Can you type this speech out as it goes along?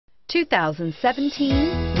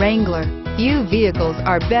2017 Wrangler. Few vehicles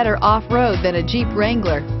are better off-road than a Jeep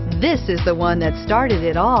Wrangler. This is the one that started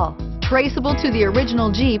it all. Traceable to the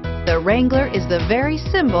original Jeep, the Wrangler is the very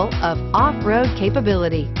symbol of off-road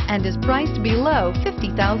capability and is priced below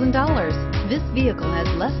 $50,000. This vehicle has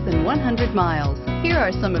less than 100 miles. Here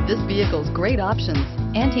are some of this vehicle's great options: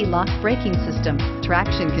 anti-lock braking system,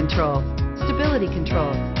 traction control, stability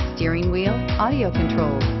control, steering wheel audio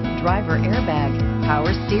controls, driver airbag,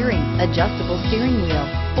 power steering, adjustable steering wheel,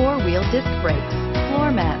 four-wheel disc brakes,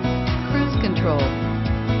 floor mats, cruise control.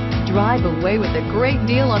 Drive away with a great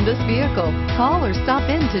deal on this vehicle. Call or stop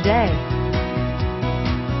in today.